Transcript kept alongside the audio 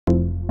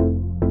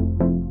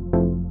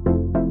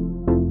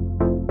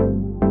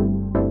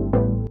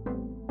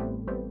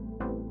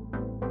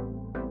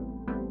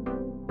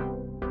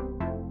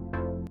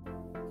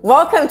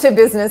Welcome to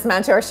Business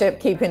Mentorship,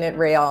 Keeping It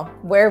Real,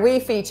 where we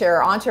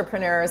feature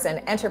entrepreneurs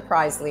and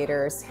enterprise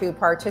leaders who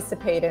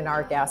participate in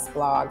our guest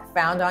blog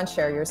found on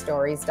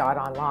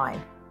shareyourstories.online.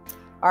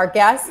 Our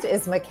guest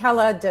is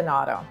Michaela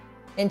Donato,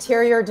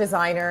 interior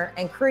designer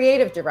and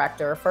creative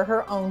director for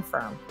her own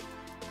firm.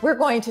 We're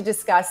going to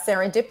discuss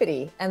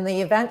serendipity and the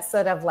events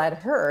that have led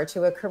her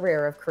to a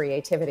career of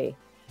creativity.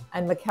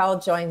 And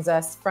Michaela joins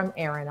us from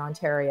Erin,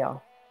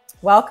 Ontario.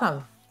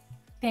 Welcome.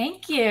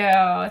 Thank you.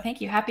 Thank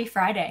you. Happy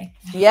Friday.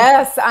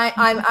 Yes,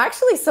 I'm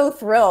actually so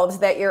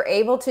thrilled that you're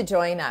able to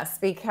join us,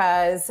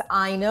 because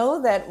I know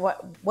that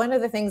one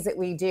of the things that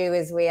we do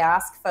is we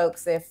ask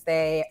folks, if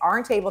they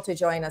aren't able to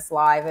join us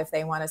live, if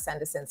they want to send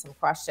us in some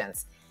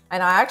questions.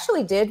 And I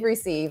actually did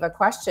receive a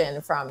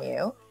question from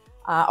you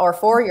or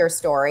for your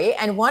story.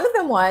 And one of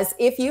them was,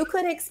 if you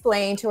could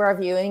explain to our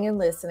viewing and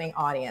listening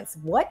audience,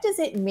 what does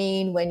it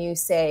mean when you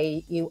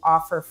say you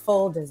offer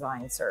full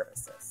design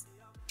services?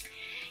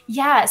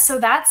 Yeah, so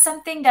that's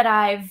something that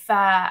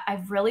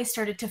I've really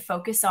started to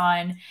focus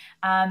on.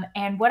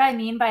 And what I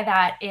mean by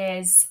that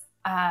is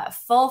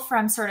full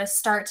from sort of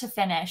start to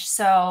finish.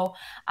 So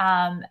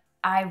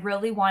I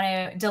really want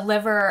to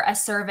deliver a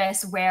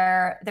service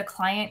where the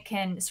client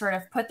can sort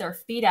of put their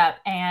feet up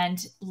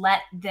and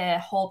let the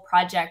whole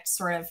project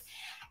sort of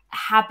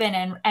happen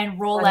and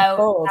roll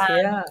Unfold,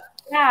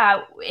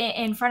 out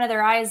in front of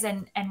their eyes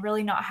and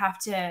really not have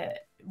to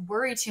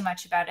worry too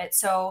much about it.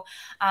 So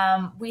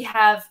we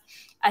have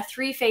a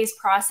 3-phase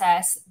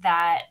process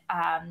that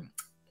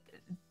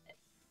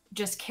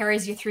just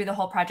carries you through the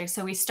whole project.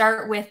 So we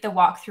start with the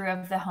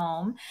walkthrough of the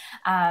home.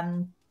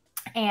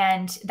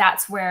 And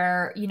that's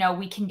where,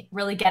 we can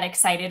really get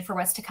excited for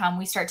what's to come.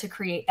 We start to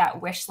create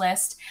that wish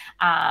list,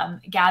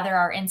 gather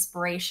our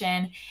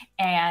inspiration,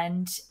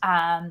 and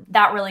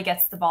that really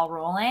gets the ball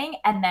rolling.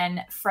 And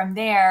then from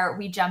there,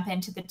 we jump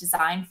into the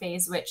design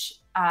phase, which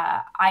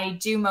I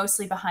do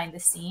mostly behind the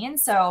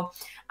scenes. So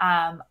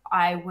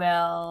I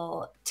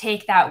will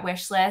take that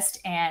wish list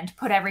and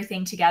put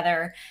everything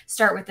together,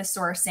 start with the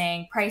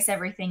sourcing, price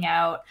everything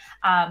out,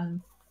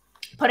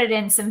 put it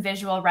in some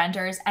visual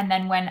renders. And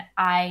then when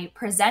I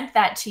present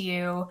that to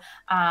you,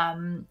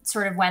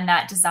 sort of when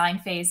that design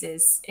phase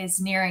is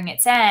nearing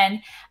its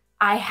end,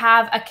 I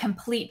have a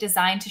complete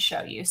design to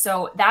show you.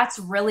 So that's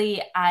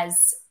really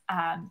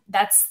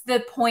that's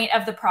the point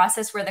of the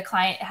process where the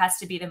client has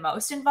to be the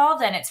most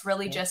involved. And it's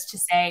really just to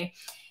say,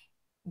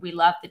 we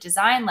love the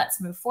design,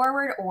 let's move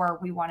forward, or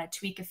we want to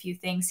tweak a few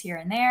things here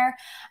and there.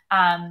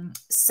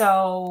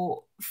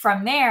 So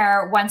from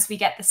there, once we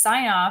get the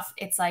sign off,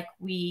 it's like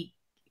we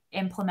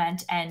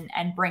implement and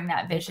bring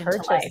that vision to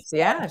life.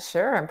 Yeah,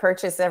 sure. And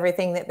purchase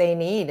everything that they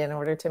need in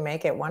order to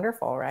make it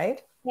wonderful,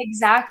 right?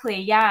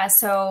 Exactly. Yeah.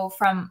 So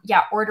from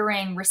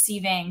ordering,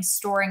 receiving,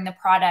 storing the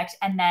product,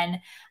 and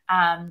then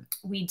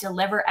we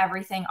deliver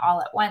everything all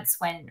at once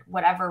when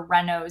whatever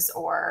renos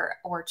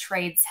or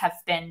trades have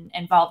been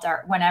involved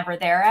are whenever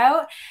they're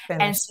out.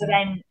 And so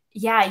then,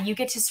 you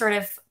get to sort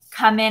of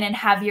come in and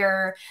have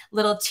your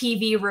little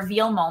TV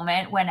reveal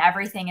moment when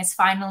everything is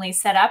finally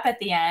set up at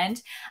the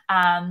end.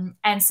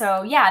 And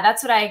so,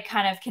 that's what I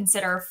kind of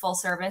consider full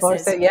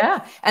services.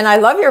 Yeah. And I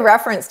love your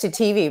reference to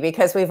TV,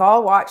 because we've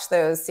all watched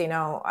those,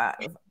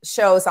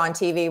 shows on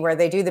TV where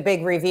they do the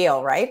big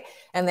reveal, right?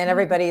 And then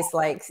everybody's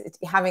like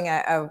having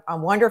a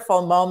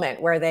wonderful moment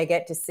where they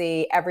get to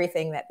see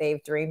everything that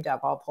they've dreamed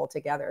of all pulled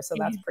together. So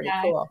that's pretty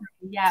cool.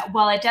 Yeah.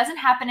 Well, it doesn't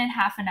happen in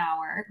half an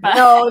hour. But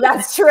no,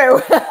 that's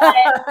true.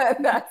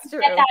 That's true.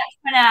 Get that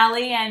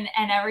finale and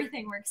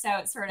everything works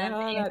out sort of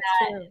in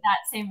that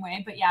same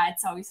way. But yeah,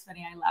 it's always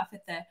funny. I laugh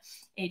at the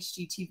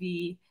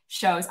HGTV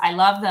shows. I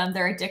love them.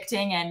 They're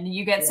addicting and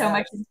you get so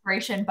much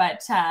inspiration,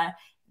 but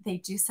they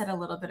do set a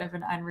little bit of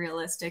an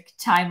unrealistic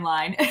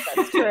timeline.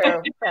 That's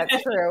true.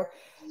 That's true.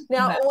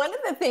 Now, one of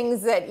the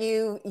things that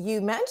you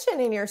mentioned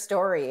in your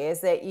story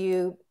is that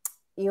you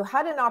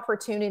had an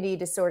opportunity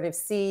to sort of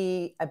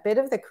see a bit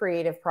of the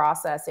creative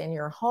process in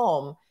your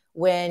home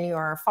when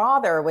your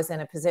father was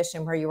in a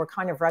position where you were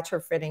kind of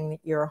retrofitting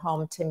your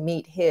home to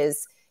meet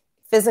his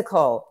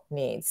physical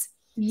needs.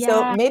 Yeah.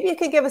 So maybe you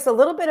could give us a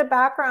little bit of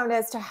background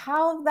as to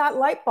how that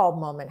light bulb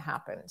moment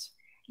happened.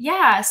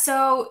 Yeah,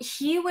 so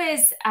he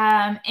was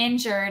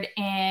injured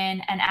in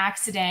an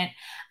accident,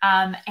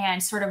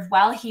 and sort of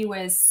while he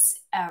was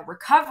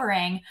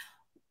recovering,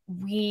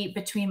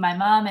 between my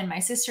mom and my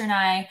sister and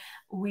I,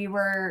 we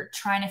were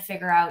trying to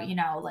figure out,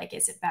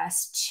 is it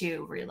best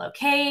to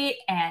relocate?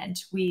 And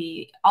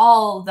the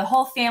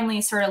whole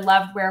family sort of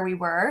loved where we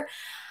were.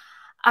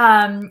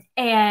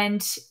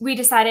 And we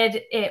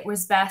decided it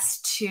was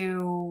best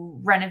to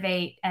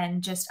renovate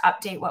and just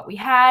update what we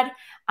had.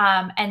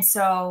 And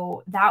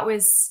so that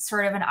was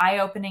sort of an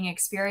eye-opening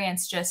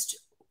experience.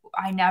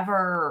 I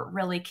never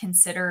really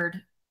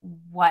considered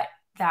what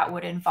that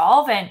would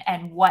involve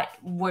and what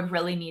would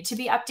really need to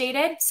be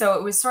updated. So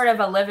it was sort of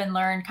a live and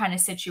learn kind of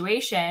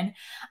situation.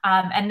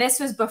 And this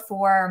was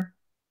before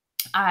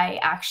I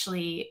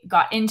actually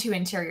got into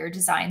interior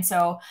design.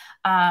 So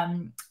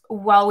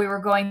while we were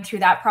going through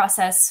that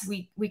process,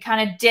 we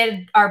kind of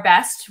did our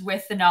best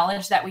with the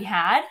knowledge that we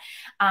had.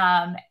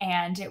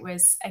 And it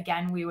was,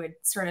 again, we would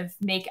sort of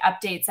make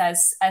updates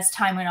as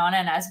time went on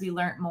and as we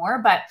learned more.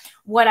 But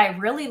what I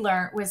really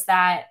learned was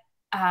that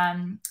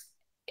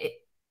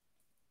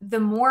the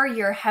more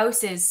your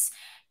house is,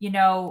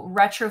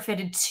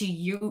 retrofitted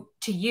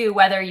to you,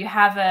 whether you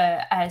have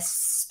a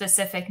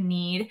specific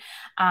need,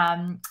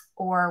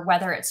 or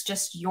whether it's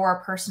just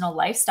your personal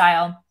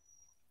lifestyle,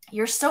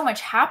 you're so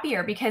much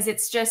happier because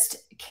it's just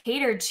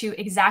catered to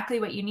exactly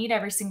what you need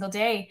every single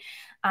day.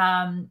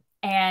 And,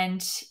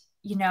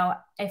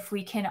 if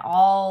we can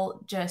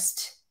all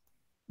just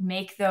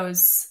make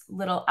those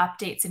little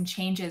updates and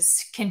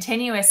changes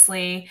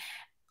continuously,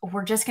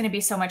 we're just going to be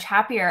so much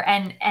happier.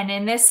 And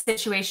in this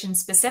situation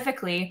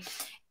specifically,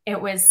 it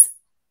was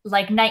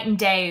like night and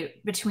day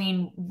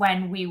between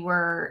when we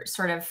were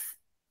sort of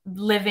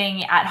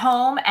living at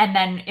home and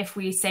then if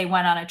we say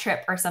went on a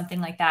trip or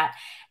something like that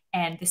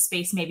and the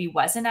space maybe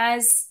wasn't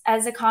as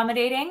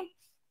accommodating.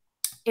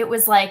 It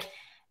was like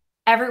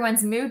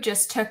everyone's mood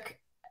just took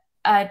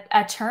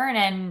a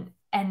turn,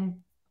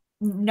 and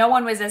no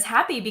one was as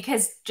happy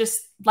because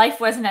just life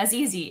wasn't as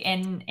easy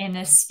in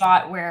a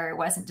spot where it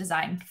wasn't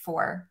designed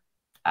for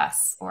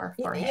us or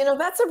for him.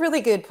 That's a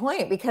really good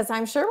point, because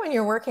I'm sure when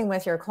you're working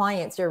with your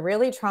clients, you're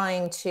really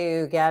trying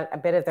to get a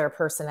bit of their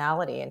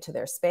personality into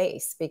their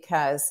space,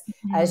 because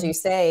as you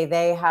say,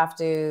 they have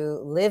to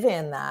live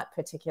in that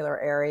particular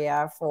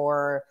area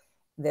for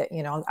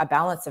a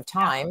balance of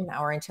time,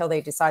 or until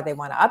they decide they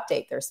want to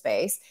update their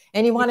space.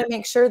 And you want to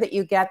make sure that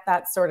you get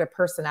that sort of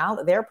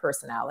their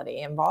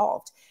personality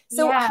involved.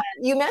 So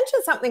you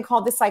mentioned something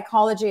called the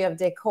psychology of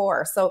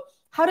decor. So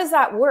how does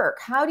that work?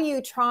 How do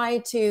you try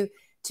to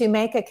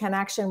make a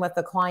connection with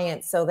the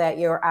client so that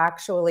you're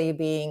actually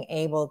being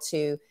able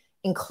to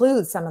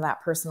include some of that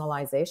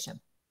personalization?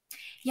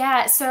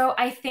 Yeah, so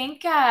I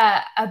think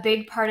a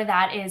big part of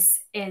that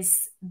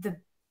is the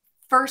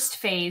first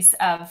phase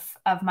of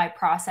my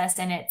process,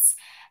 and it's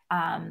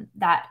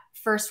that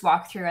first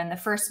walkthrough and the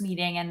first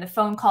meeting and the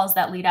phone calls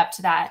that lead up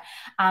to that.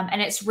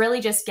 And it's really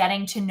just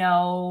getting to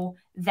know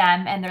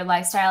them and their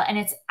lifestyle, and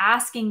it's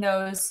asking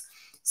those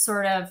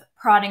sort of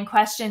prodding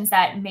questions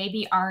that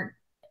maybe aren't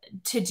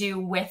to do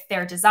with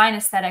their design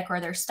aesthetic or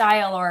their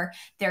style or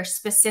their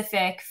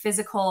specific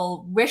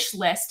physical wish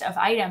list of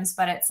items,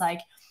 but it's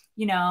like,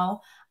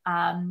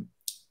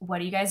 what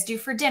do you guys do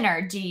for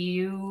dinner? Do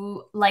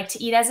you like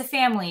to eat as a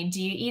family?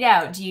 Do you eat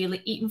out? Do you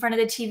eat in front of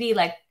the TV?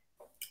 Like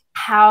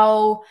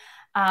how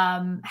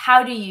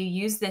do you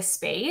use this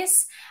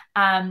space?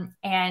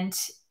 And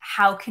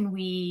how can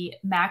we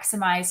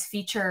maximize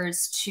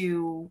features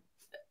to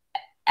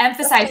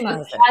emphasize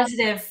the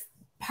positive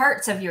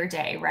parts of your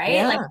day, right?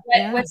 Yeah,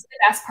 like what's the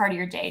best part of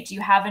your day? Do you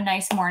have a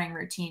nice morning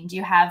routine? Do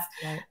you have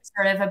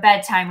sort of a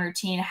bedtime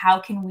routine? How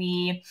can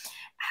we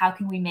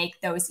make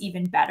those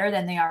even better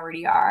than they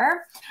already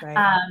are?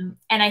 And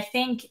I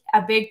think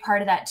a big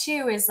part of that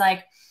too is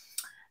like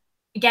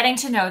getting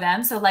to know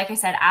them. So like I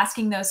said,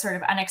 asking those sort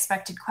of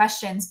unexpected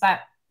questions.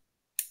 But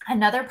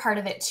another part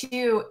of it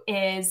too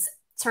is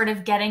sort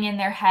of getting in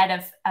their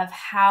head of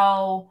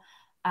how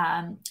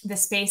the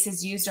space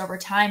is used over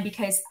time,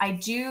 because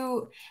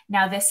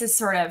now this is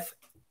sort of,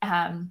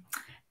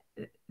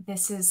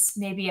 this is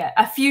maybe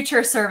a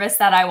future service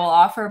that I will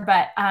offer,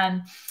 but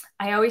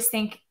I always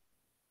think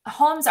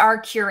homes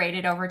are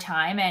curated over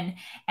time, and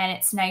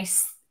it's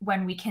nice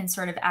when we can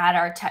sort of add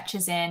our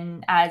touches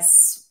in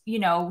as,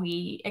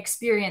 we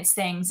experience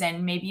things,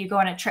 and maybe you go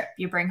on a trip,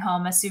 you bring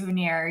home a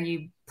souvenir,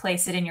 you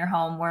place it in your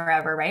home,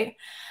 wherever, right?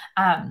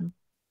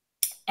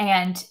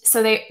 And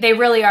so they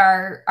really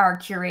are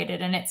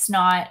curated, and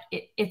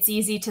it's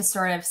easy to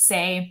sort of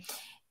say,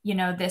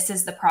 this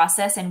is the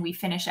process and we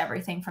finish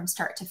everything from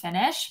start to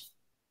finish.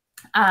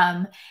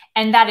 And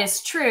that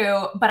is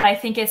true, but I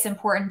think it's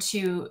important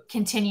to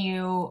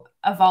continue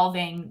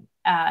evolving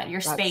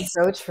your space.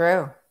 So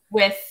true.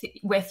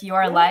 With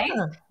your life.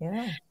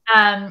 Yeah.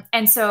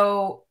 And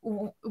so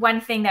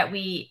one thing that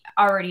we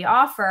already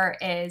offer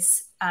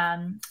is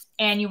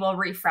annual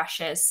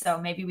refreshes. So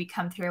maybe we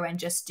come through and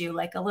just do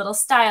like a little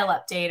style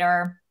update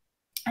or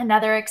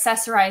another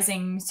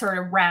accessorizing sort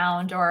of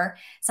round or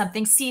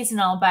something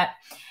seasonal. But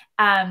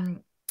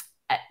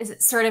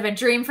sort of a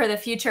dream for the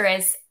future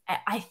is,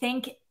 I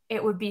think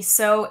it would be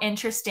so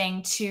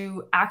interesting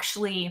to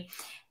actually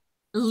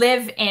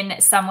live in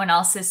someone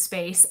else's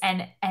space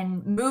and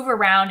move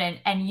around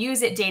and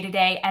use it day to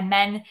day, and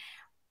then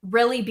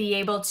really be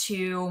able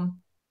to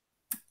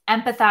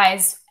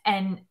empathize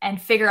and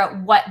figure out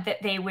what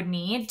that they would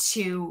need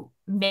to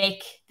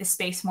make the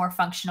space more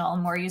functional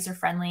and more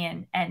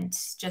user-friendly, and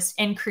just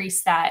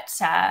increase that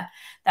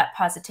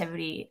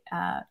positivity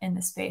in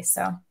the space.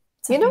 So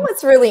You know something.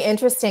 what's really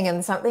interesting,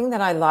 and something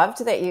that I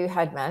loved that you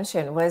had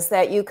mentioned, was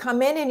that you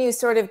come in and you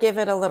sort of give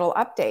it a little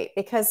update,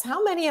 because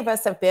how many of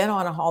us have been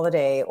on a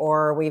holiday,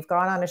 or we've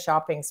gone on a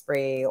shopping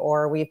spree,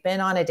 or we've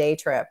been on a day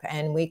trip,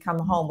 and we come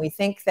home, we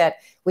think that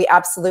we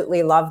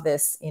absolutely love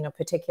this,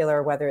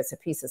 particular, whether it's a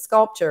piece of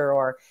sculpture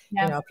or,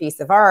 Yeah. a piece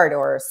of art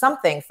or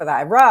something for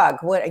that rug,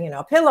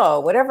 a pillow,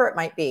 whatever it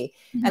might be.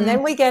 And Mhm.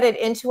 then we get it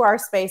into our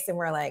space and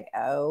we're like,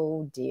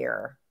 oh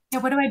dear, Yeah,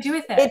 what do I do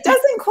with it it?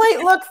 doesn't quite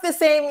look the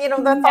same. The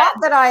Yeah. thought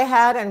that I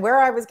had and where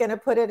I was going to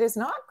put it it's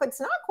not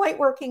quite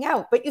working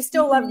out, but you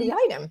still love the Mhm.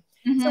 item.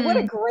 So what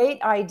a Mhm.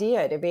 great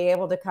idea to be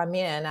able to come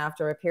in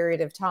after a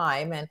period of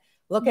time and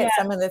look Yeah. at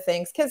some of the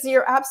things, because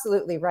you're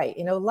absolutely right.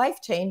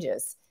 Life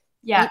changes.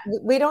 Yeah.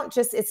 We don't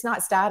just, it's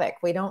not static.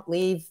 We don't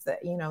leave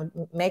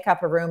make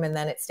up a room and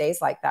then it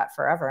stays like that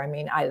forever. I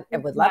mean, I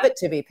would love Yeah. it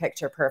to be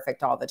picture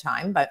perfect all the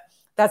time, but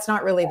that's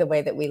not really the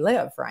way that we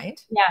live,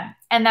 right? Yeah.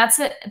 And that's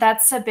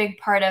a big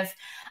part of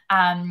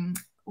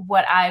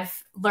what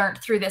I've learned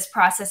through this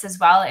process as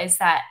well, is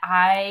that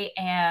I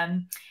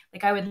am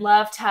like, I would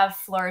love to have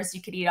floors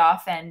you could eat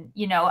off and,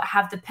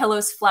 have the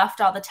pillows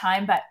fluffed all the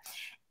time, but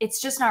it's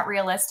just not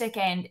realistic.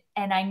 And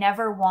I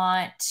never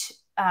want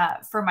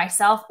for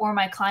myself or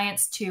my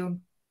clients to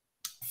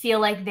feel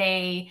like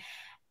they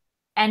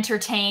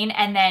entertain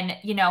and then,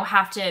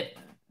 have to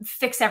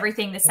fix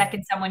everything the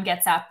second someone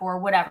gets up or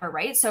whatever,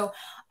 right? So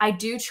I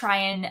do try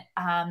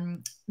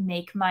and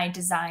make my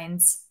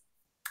designs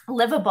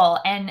livable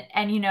and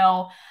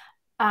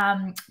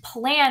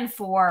plan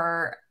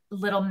for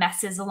little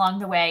messes along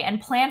the way and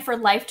plan for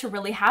life to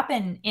really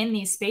happen in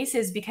these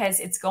spaces,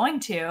 because it's going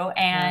to, Yeah.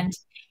 and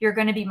you're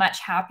going to be much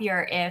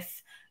happier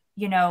if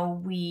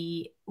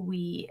we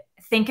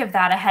think of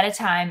that ahead of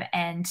time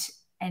and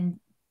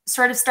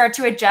sort of start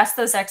to adjust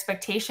those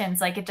expectations.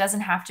 Like, it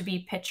doesn't have to be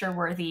picture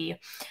worthy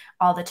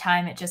all the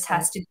time. It just Right.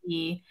 has to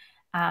be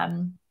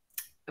um,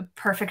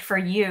 perfect for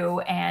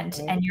you Right.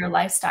 and your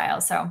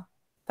lifestyle. So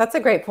That's a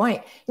great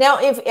point. Now,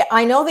 if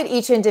I know that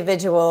each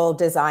individual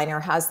designer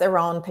has their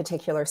own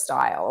particular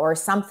style or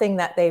something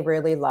that they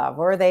really love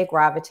or they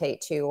gravitate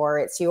to, or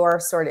it's your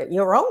sort of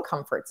your own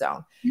comfort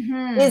zone.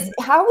 mhm. Is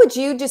how would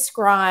you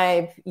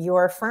describe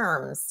your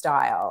firm's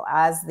style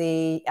as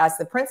the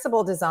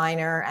principal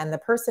designer and the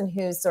person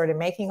who's sort of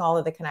making all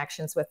of the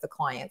connections with the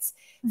clients?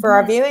 For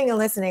our Mhm. viewing and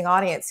listening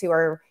audience who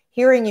are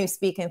hearing you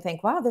speak and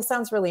think, wow, this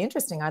sounds really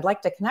interesting, I'd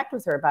like to connect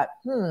with her, but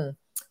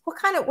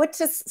what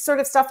just sort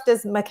of stuff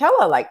does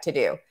Michaela like to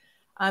do?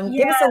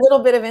 Give us a Yeah, little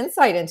bit of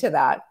insight into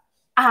that.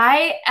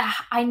 I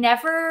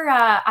never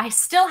I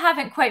still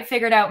haven't quite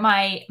figured out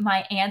my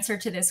answer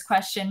to this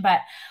question, but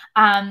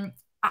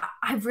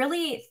I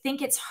really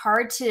think it's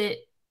hard to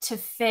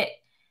fit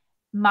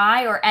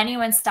my or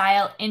anyone's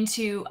style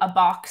into a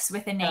box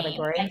with a name. I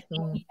Category.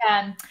 think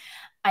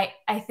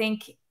I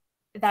think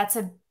that's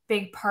a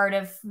big part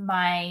of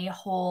my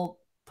whole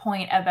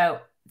point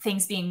about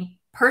things being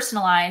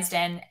personalized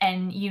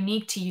and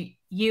unique to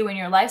you and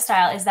your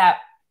lifestyle, is that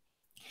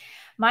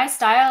my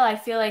style, I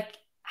feel like,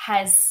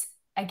 has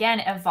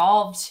again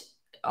evolved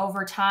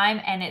over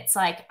time. And it's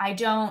like,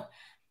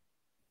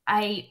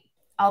 I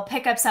I'll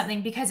pick up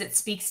something because it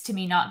speaks to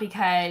me, not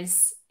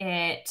because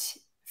it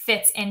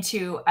fits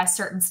into a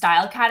certain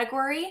style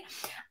category.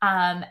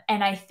 And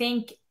I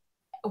think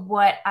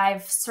what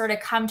I've sort of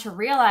come to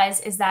realize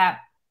is that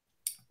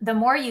the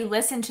more you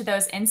listen to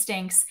those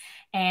instincts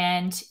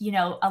and,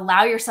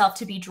 allow yourself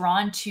to be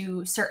drawn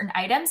to certain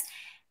items,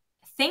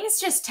 things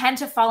just tend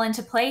to fall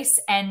into place,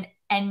 and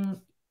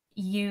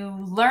you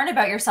learn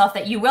about yourself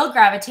that you will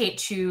gravitate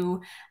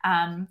to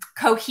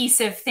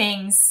cohesive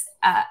things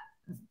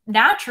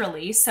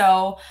naturally.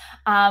 So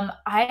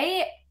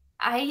I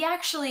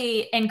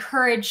actually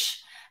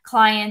encourage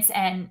clients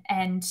and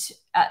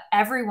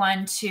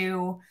everyone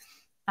to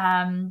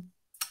um,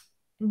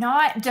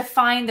 not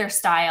define their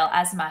style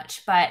as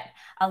much, but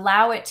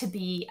allow it to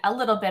be a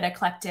little bit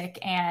eclectic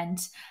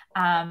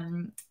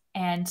um,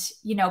 and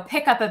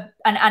pick up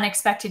an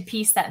unexpected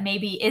piece that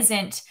maybe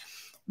isn't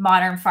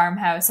modern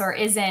farmhouse or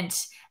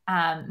isn't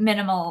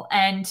minimal,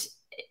 and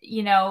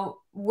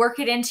work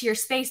it into your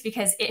space,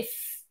 because if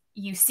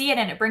you see it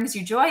and it brings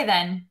you joy,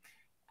 then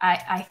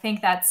I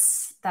think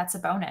that's a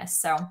bonus.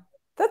 So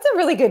That's a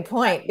really good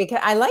point, because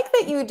I like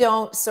that you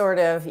don't sort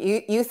of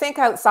you think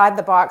outside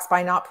the box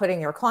by not putting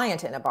your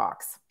client in a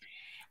box,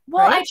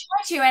 well, I right?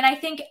 try to, and I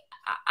think,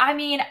 I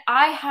mean,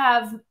 I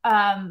have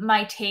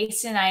my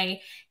taste, and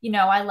I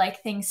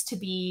like things to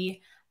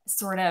be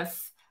sort of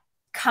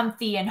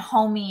comfy and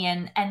homey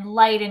and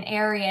light and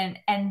airy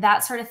and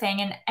that sort of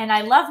thing. And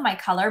I love my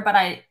color, but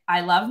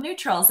I love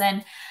neutrals.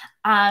 And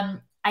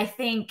I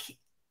think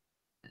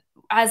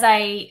as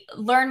I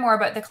learn more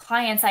about the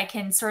clients, I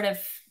can sort of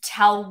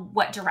tell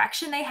what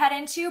direction they head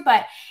into,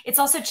 but it's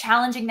also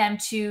challenging them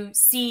to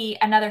see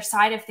another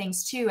side of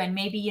things too. And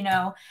maybe,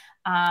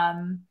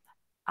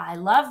 I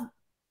love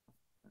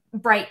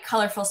bright,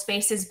 colorful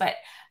spaces, but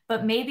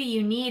maybe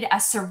you need a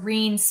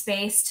serene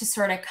space to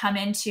sort of come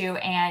into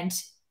and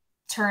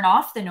turn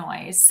off the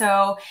noise.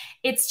 So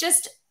it's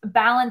just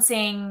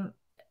balancing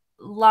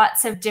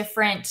lots of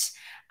different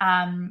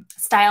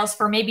styles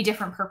for maybe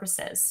different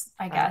purposes,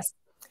 I guess.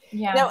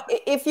 Yeah. Now,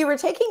 if you were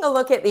taking a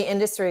look at the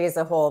industry as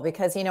a whole,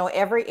 because, you know,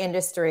 every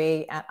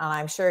industry, and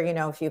I'm sure, you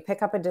know, if you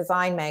pick up a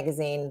design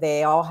magazine,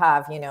 they all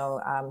have, you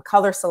know,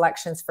 color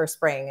selections for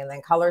spring and then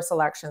color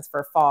selections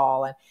for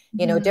fall and,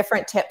 you know,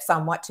 different tips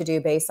on what to do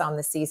based on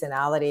the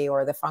seasonality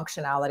or the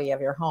functionality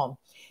of your home.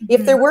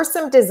 If there were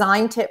some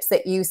design tips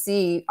that you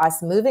see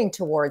us moving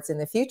towards in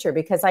the future,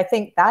 because I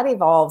think that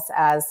evolves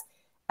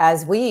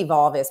as we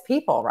evolve as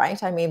people,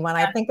 right? I mean, when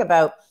I think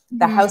about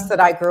the house that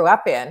I grew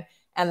up in,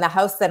 and the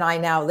house that I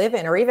now live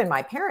in, or even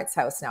my parents'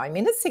 house now, I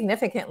mean, it's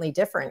significantly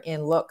different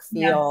in look,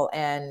 feel,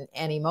 and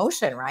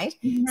emotion, right?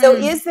 So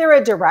is there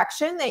a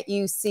direction that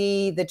you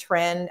see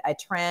a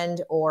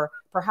trend, or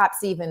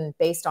perhaps even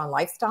based on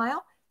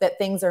lifestyle, that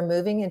things are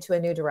moving into a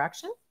new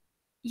direction?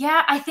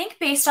 Yeah, I think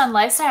based on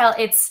lifestyle,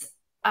 it's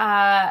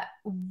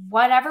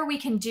whatever we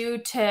can do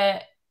to,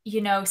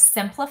 you know,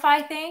 simplify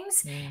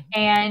things.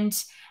 And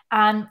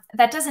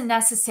that doesn't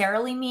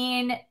necessarily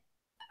mean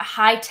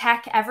high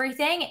tech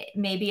everything.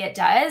 Maybe it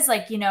does,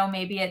 like, you know,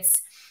 maybe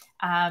it's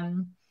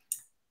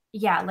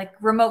yeah, like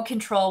remote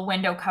control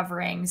window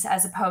coverings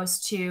as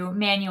opposed to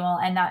manual,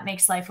 and that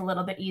makes life a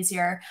little bit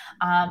easier.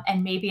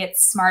 And maybe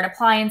it's smart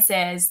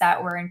appliances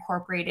that we're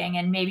incorporating,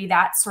 and maybe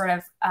that's sort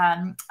of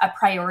a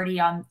priority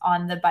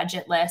on the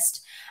budget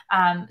list.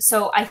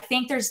 So I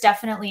think there's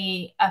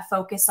definitely a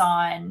focus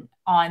on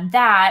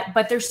that,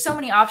 but there's so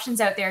many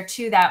options out there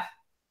too that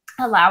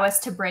allow us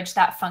to bridge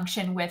that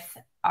function with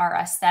our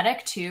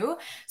aesthetic too.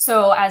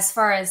 So as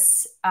far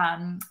as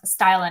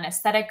style and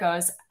aesthetic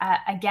goes,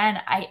 again,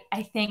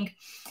 I think,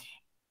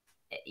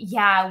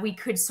 yeah, we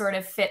could sort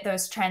of fit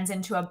those trends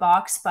into a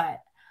box, but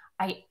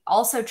I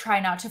also try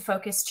not to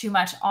focus too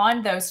much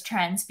on those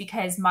trends,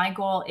 because my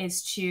goal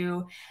is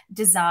to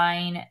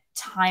design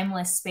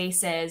timeless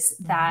spaces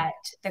that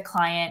the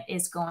client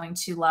is going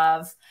to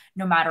love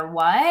no matter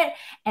what.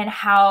 And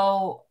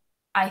how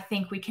I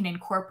think we can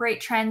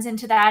incorporate trends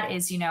into that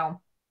is, you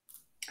know,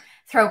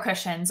 throw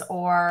cushions,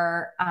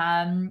 or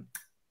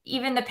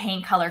even the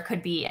paint color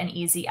could be an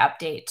easy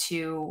update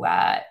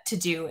to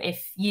do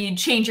if you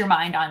change your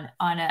mind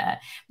on a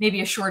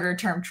maybe a shorter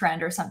term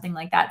trend or something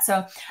like that.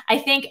 So I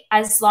think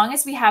as long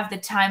as we have the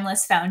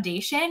timeless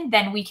foundation,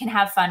 then we can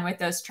have fun with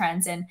those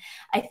trends. And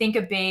I think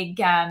a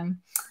big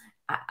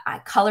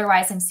color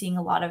wise, I'm seeing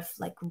a lot of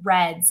like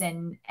reds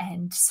and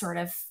sort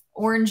of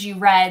orangey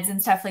reds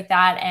and stuff like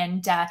that,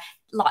 and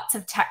lots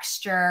of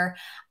texture.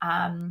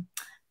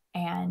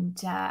 And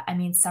I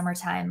mean,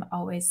 summertime,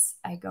 always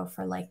I go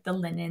for like the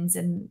linens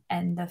and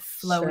the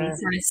flowy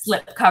sort of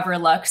slip cover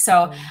look.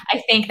 So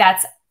I think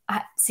that's,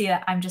 see,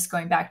 that I'm just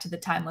going back to the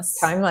timeless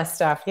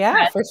stuff.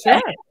 Yeah, for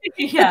sure.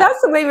 But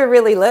that's the way we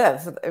really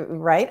live,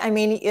 right? I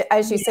mean,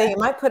 as you say, you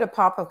might put a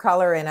pop of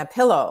color in a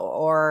pillow,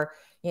 or,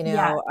 you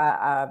know,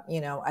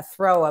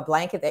 a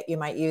blanket that you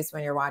might use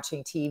when you're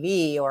watching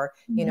TV, or,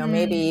 you know,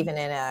 maybe even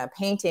in a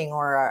painting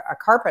or a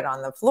carpet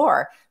on the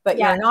floor, but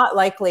you're not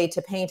likely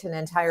to paint an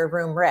entire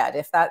room red.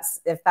 If that's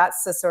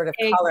the sort of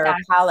color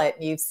palette,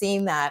 you've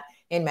seen that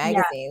in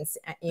magazines,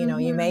 you know,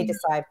 you may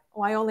decide,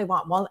 oh, I only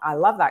want one. I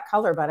love that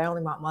color, but I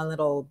only want one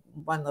little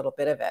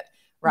bit of it,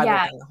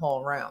 rather than the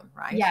whole room.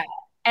 Right. Yeah.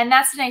 And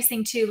that's the nice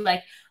thing too,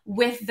 like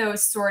with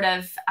those sort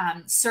of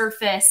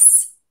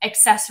surface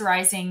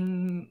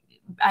accessorizing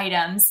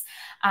items,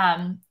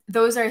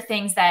 those are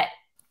things that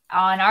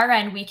on our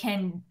end we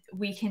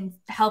can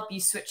help you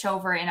switch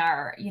over in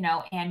our, you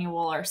know,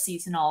 annual or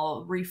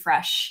seasonal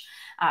refresh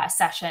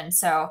session.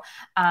 So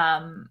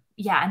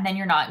yeah, and then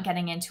you're not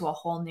getting into a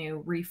whole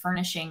new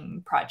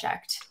refurnishing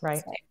project. Right.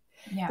 So,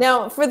 yeah.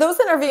 Now, for those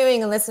in our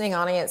viewing and listening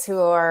audience who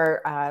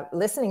are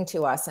listening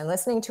to us and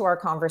listening to our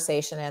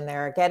conversation, and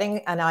they're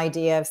getting an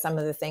idea of some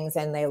of the things,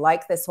 and they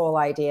like this whole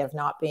idea of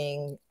not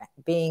being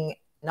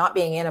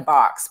in a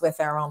box with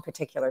their own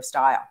particular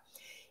style.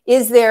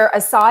 Is there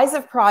a size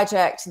of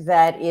project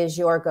that is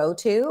your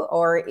go-to,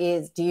 or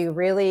do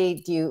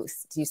you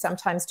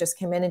sometimes just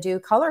come in and do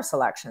color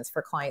selections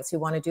for clients who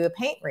want to do a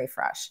paint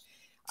refresh?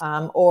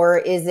 Or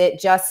is it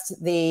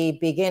just the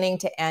beginning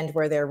to end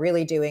where they're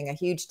really doing a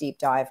huge deep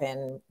dive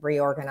in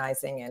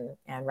reorganizing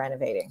and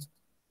renovating?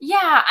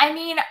 Yeah, I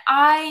mean,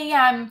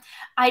 I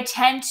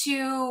tend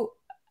to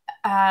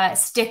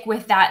stick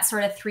with that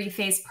sort of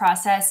 3-phase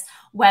process,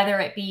 whether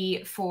it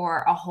be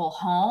for a whole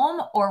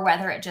home or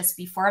whether it just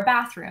be for a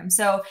bathroom.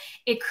 So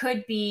it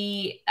could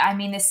be, I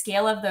mean, the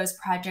scale of those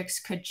projects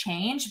could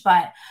change,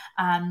 but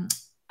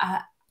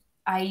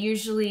I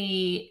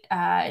usually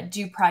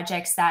do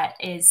projects that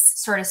is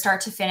sort of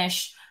start to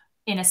finish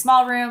in a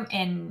small room,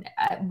 in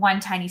one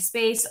tiny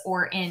space,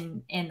 or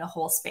in the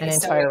whole space. An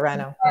entire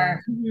reno.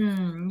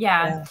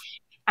 Yeah.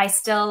 I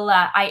still,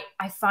 I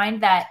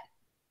find that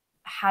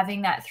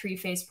having that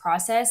 3-phase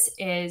process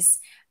is,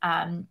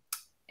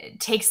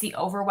 takes the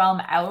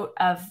overwhelm out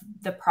of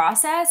the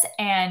process.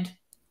 And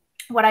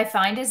what I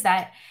find is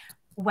that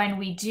when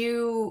we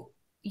do,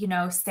 you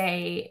know,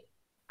 say,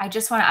 I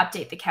just want to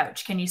update the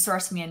couch, can you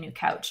source me a new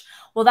couch?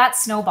 Well, that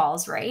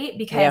snowballs, right?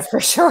 Because yeah, for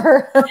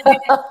sure.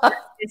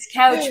 this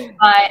couch,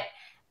 but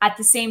at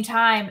the same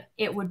time,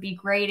 it would be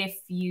great if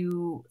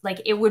you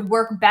like, it would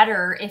work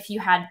better if you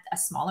had a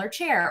smaller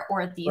chair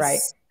or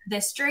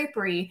this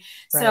drapery.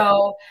 Right.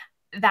 So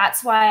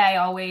that's why I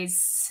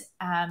always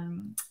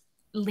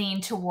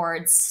lean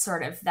towards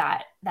sort of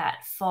that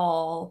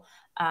full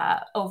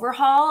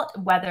overhaul,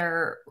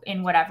 whether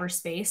in whatever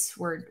space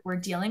we're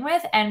dealing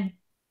with. And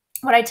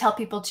what I tell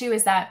people too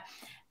is that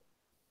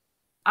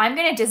I'm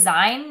going to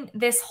design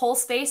this whole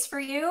space for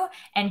you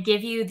and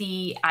give you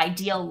the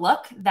ideal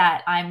look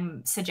that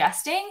I'm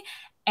suggesting.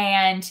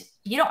 And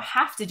you don't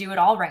have to do it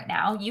all right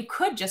now. You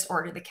could just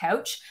order the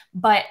couch,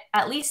 but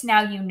at least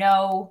now you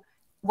know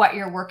what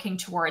you're working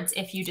towards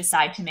if you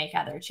decide to make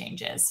other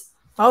changes.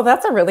 Oh,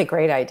 that's a really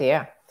great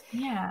idea.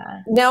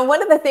 Yeah. Now,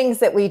 one of the things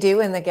that we do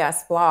in the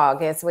guest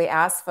blog is we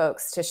ask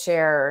folks to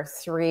share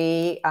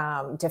 3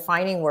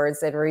 defining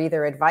words that are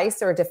either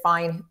advice or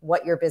define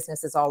what your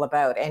business is all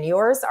about. And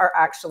yours are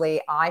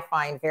actually, I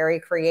find, very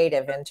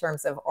creative in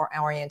terms of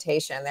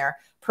orientation. They're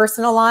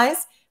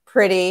personalized,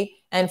 pretty,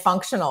 and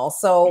functional.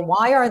 So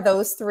why are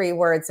those 3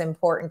 words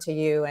important to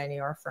you and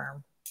your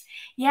firm?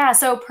 Yeah,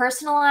 so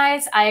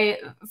personalize,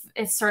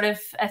 it's sort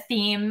of a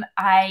theme.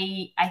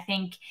 I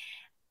think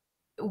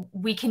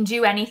we can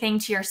do anything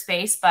to your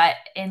space, but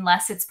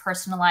unless it's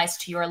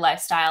personalized to your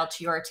lifestyle,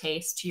 to your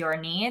taste, to your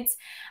needs,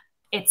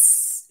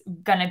 it's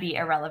going to be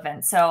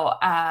irrelevant. So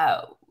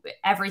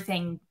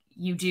everything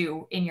you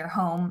do in your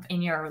home,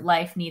 in your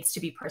life, needs to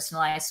be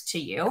personalized to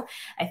you.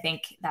 I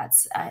think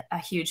that's a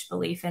huge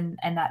belief, and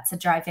that's a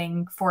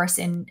driving force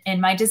in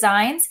my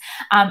designs.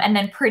 And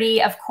then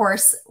pretty, of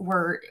course,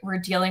 we're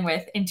dealing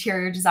with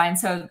interior design,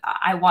 so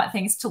I want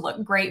things to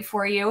look great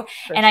for you.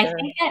 And I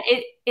think that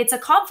it's a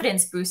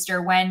confidence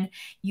booster when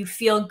you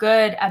feel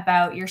good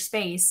about your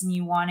space and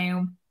you want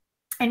to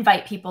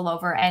invite people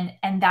over,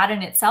 and that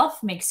in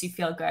itself makes you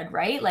feel good,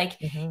 right? Like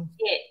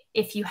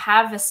if you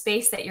have a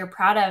space that you're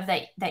proud of,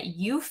 that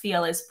you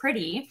feel is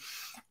pretty,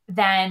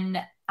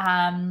 then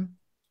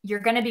you're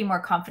going to be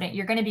more confident.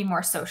 You're going to be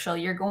more social.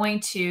 You're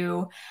going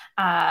to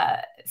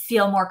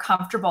feel more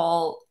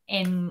comfortable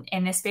in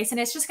this space, and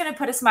it's just going to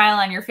put a smile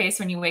on your face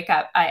when you wake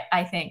up,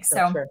 I think.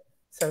 So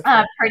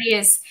pretty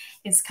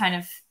is kind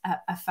of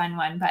a fun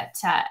one, but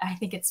I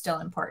think it's still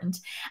important.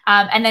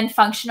 And then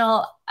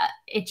functional,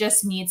 it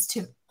just needs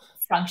to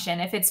function.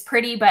 If it's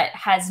pretty but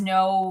has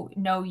no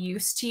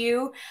use to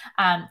you,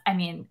 I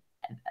mean,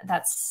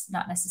 that's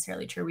not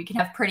necessarily true. We can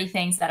have pretty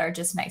things that are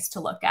just nice to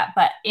look at,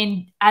 but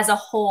as a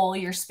whole,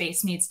 your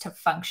space needs to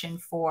function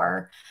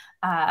for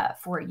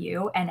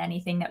you, and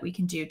anything that we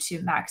can do to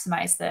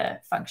maximize the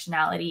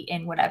functionality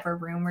in whatever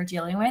room we're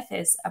dealing with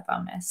is a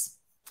bonus.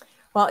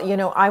 Well,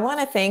 I want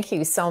to thank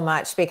you so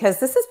much, because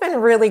this has been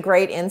really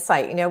great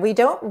insight. We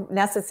don't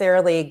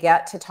necessarily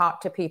get to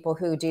talk to people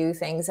who do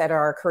things that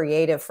are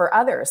creative for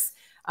others.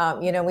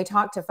 We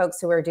talk to folks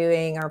who are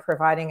doing or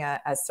providing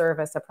a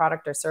service, a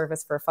product or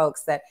service for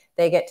folks that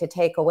they get to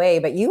take away,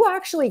 but you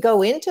actually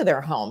go into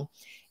their home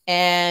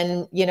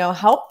and,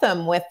 help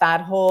them with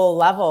that whole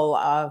level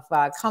of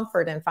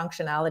comfort and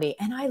functionality.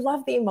 And I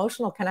love the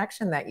emotional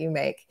connection that you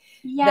make.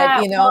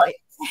 Yeah.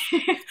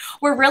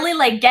 We're really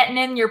like getting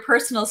in your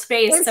personal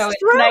space. It's so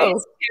true.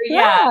 It's nice.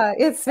 Yeah,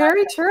 it's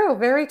very true.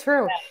 Very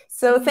true.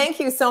 So thank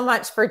you so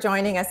much for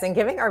joining us and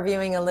giving our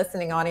viewing and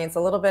listening audience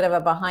a little bit of a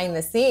behind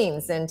the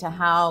scenes into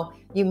how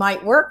you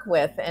might work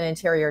with an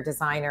interior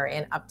designer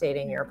in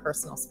updating your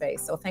personal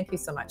space. So thank you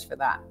so much for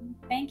that.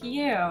 Thank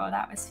you.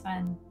 That was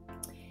fun.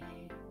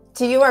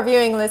 To you, our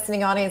viewing and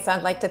listening audience,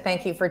 I'd like to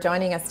thank you for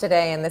joining us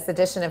today in this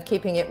edition of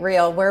Keeping It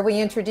Real, where we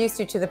introduce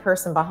you to the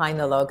person behind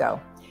the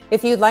logo.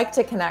 If you'd like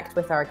to connect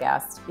with our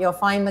guest, you'll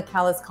find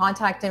Michaela's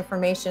contact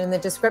information in the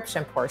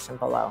description portion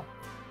below.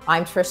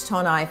 I'm Trish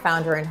Tonai,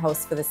 founder and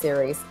host for the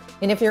series.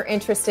 And if you're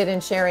interested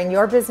in sharing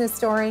your business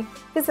story,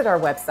 visit our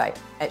website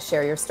at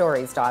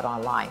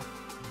shareyourstories.online.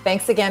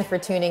 Thanks again for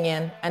tuning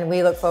in, and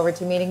we look forward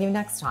to meeting you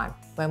next time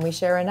when we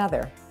share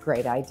another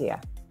great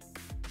idea.